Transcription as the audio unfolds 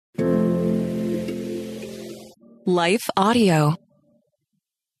Life Audio.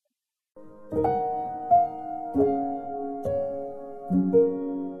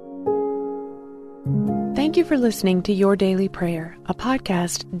 Thank you for listening to Your Daily Prayer, a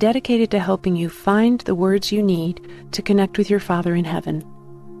podcast dedicated to helping you find the words you need to connect with your Father in heaven.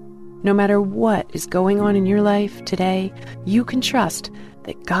 No matter what is going on in your life today, you can trust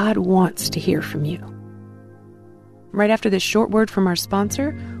that God wants to hear from you. Right after this short word from our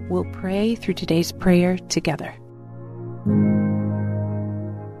sponsor, we'll pray through today's prayer together.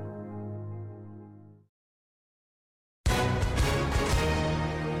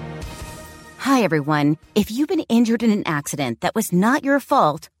 Hi, everyone. If you've been injured in an accident that was not your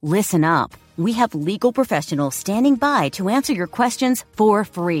fault, listen up. We have legal professionals standing by to answer your questions for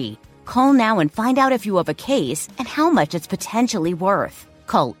free. Call now and find out if you have a case and how much it's potentially worth.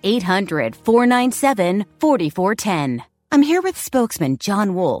 Call 800-497-4410. I'm here with spokesman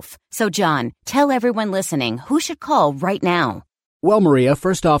John Wolf. So, John, tell everyone listening who should call right now. Well, Maria,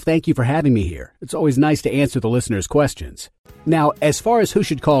 first off, thank you for having me here. It's always nice to answer the listeners' questions. Now, as far as who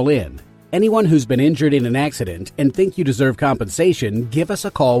should call in, anyone who's been injured in an accident and think you deserve compensation, give us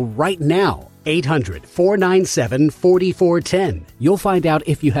a call right now. 800-497-4410. You'll find out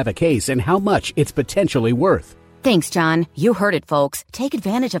if you have a case and how much it's potentially worth. Thanks, John. You heard it, folks. Take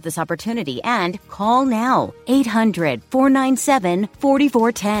advantage of this opportunity and call now.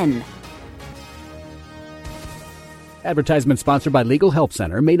 800-497-4410. Advertisement sponsored by Legal Help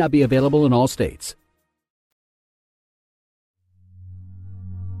Center. May not be available in all states.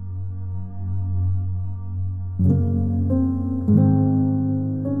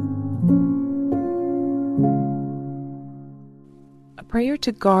 A Prayer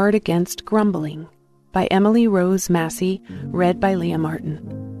to Guard Against Grumbling by Emily Rose Massey, read by Leah Martin.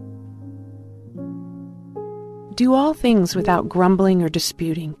 Do all things without grumbling or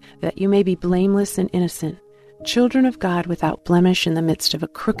disputing, that you may be blameless and innocent, children of God without blemish in the midst of a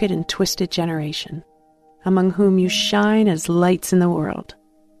crooked and twisted generation, among whom you shine as lights in the world.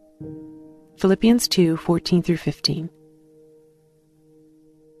 Philippians 2:14-15.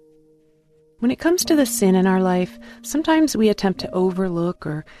 When it comes to the sin in our life, sometimes we attempt to overlook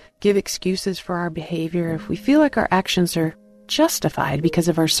or give excuses for our behavior if we feel like our actions are justified because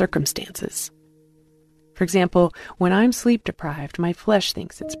of our circumstances. For example, when I'm sleep deprived, my flesh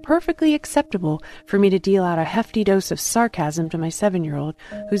thinks it's perfectly acceptable for me to deal out a hefty dose of sarcasm to my 7-year-old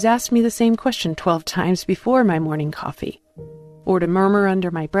who's asked me the same question 12 times before my morning coffee. Or to murmur under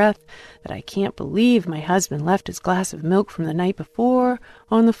my breath that I can't believe my husband left his glass of milk from the night before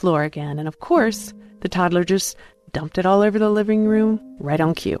on the floor again. And of course, the toddler just dumped it all over the living room right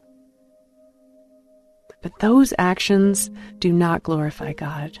on cue. But those actions do not glorify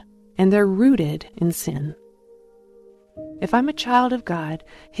God, and they're rooted in sin. If I'm a child of God,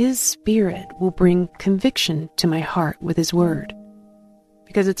 His Spirit will bring conviction to my heart with His Word,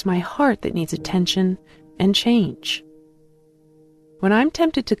 because it's my heart that needs attention and change. When I'm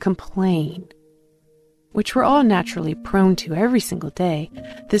tempted to complain, which we're all naturally prone to every single day,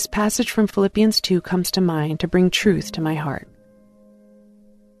 this passage from Philippians 2 comes to mind to bring truth to my heart.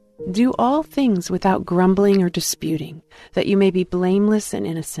 Do all things without grumbling or disputing, that you may be blameless and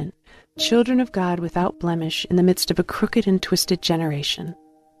innocent, children of God without blemish in the midst of a crooked and twisted generation,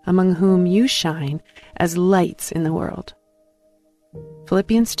 among whom you shine as lights in the world.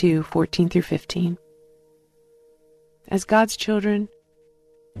 Philippians 2:14-15. As God's children,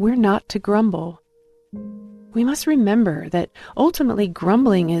 we're not to grumble. We must remember that ultimately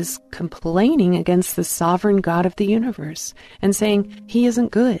grumbling is complaining against the sovereign God of the universe and saying He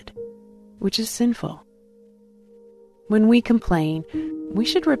isn't good, which is sinful. When we complain, we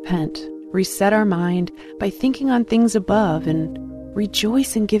should repent, reset our mind by thinking on things above, and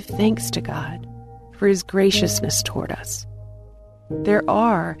rejoice and give thanks to God for His graciousness toward us. There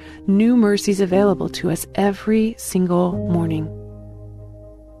are new mercies available to us every single morning.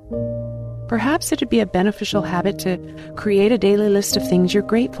 Perhaps it would be a beneficial habit to create a daily list of things you're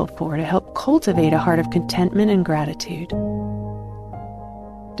grateful for to help cultivate a heart of contentment and gratitude.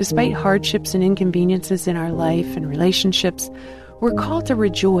 Despite hardships and inconveniences in our life and relationships, we're called to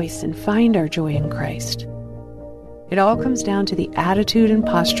rejoice and find our joy in Christ. It all comes down to the attitude and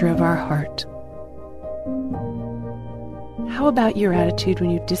posture of our heart. How about your attitude when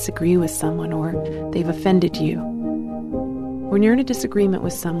you disagree with someone or they've offended you? When you're in a disagreement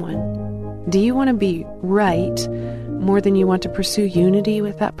with someone, do you want to be right more than you want to pursue unity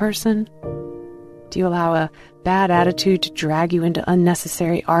with that person? Do you allow a bad attitude to drag you into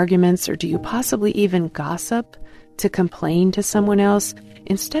unnecessary arguments, or do you possibly even gossip to complain to someone else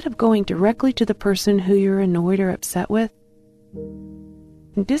instead of going directly to the person who you're annoyed or upset with?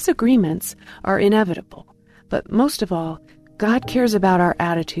 Disagreements are inevitable, But most of all, God cares about our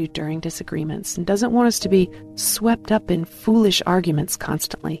attitude during disagreements and doesn't want us to be swept up in foolish arguments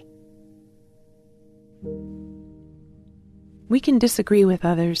constantly. We can disagree with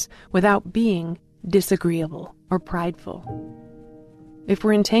others without being disagreeable or prideful. If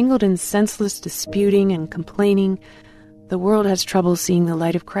we're entangled in senseless disputing and complaining, the world has trouble seeing the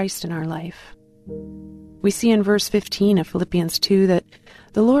light of Christ in our life. We see in verse 15 of Philippians 2 that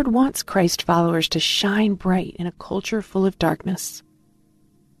the Lord wants Christ followers to shine bright in a culture full of darkness.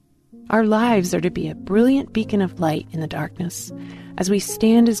 Our lives are to be a brilliant beacon of light in the darkness as we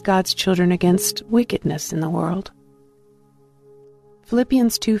stand as God's children against wickedness in the world.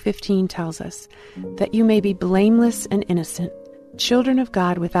 Philippians 2:15 tells us that you may be blameless and innocent, children of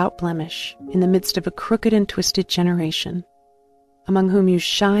God without blemish, in the midst of a crooked and twisted generation, among whom you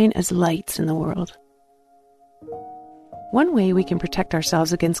shine as lights in the world. One way we can protect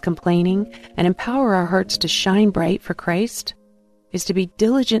ourselves against complaining and empower our hearts to shine bright for Christ is to be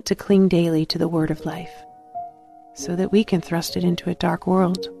diligent to cling daily to the word of life, so that we can thrust it into a dark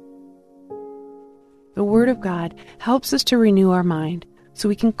world. The Word of God helps us to renew our mind so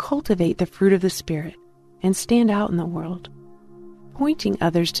we can cultivate the fruit of the Spirit and stand out in the world, pointing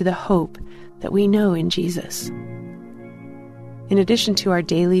others to the hope that we know in Jesus. In addition to our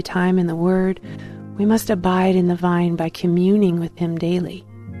daily time in the Word, we must abide in the vine by communing with Him daily.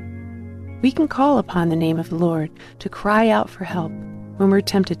 We can call upon the name of the Lord to cry out for help when we're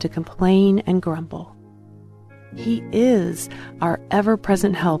tempted to complain and grumble. He is our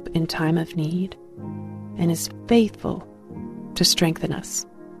ever-present help in time of need and is faithful to strengthen us.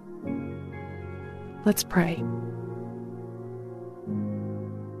 Let's pray.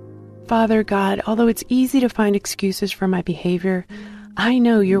 Father God, although it's easy to find excuses for my behavior, I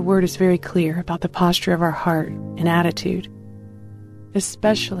know your word is very clear about the posture of our heart and attitude,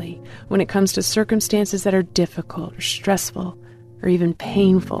 especially when it comes to circumstances that are difficult or stressful or even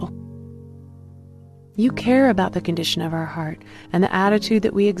painful. You care about the condition of our heart and the attitude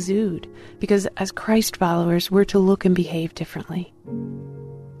that we exude, because as Christ followers, we're to look and behave differently.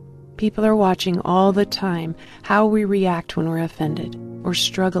 People are watching all the time how we react when we're offended or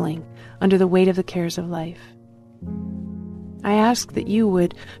struggling under the weight of the cares of life. I ask that you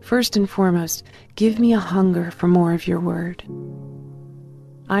would, first and foremost, give me a hunger for more of your word.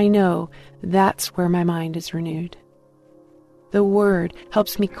 I know that's where my mind is renewed. The word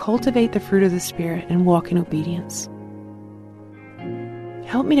helps me cultivate the fruit of the Spirit and walk in obedience.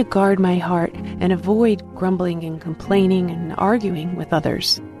 Help me to guard my heart and avoid grumbling and complaining and arguing with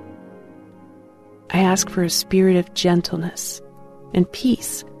others. I ask for a spirit of gentleness and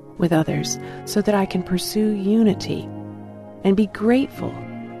peace with others so that I can pursue unity and be grateful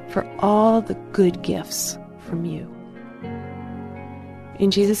for all the good gifts from you. In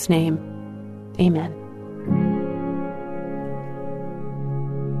Jesus' name, amen.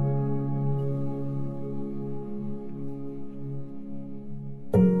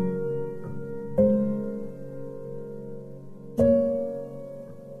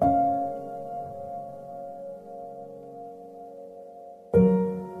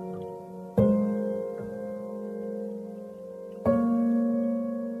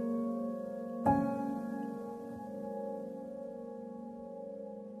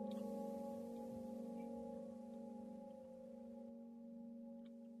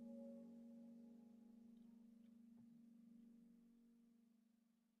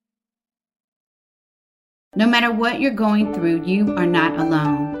 No matter what you're going through, you are not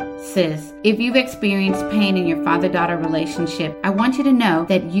alone. Sis, if you've experienced pain in your father-daughter relationship, I want you to know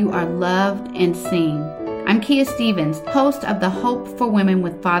that you are loved and seen. I'm Kia Stevens, host of the Hope for Women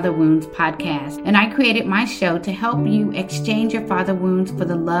with Father Wounds podcast, and I created my show to help you exchange your father wounds for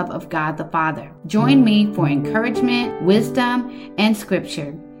the love of God the Father. Join me for encouragement, wisdom, and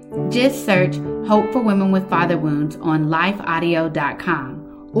scripture. Just search Hope for Women with Father Wounds on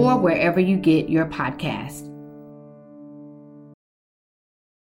lifeaudio.com or wherever you get your podcast.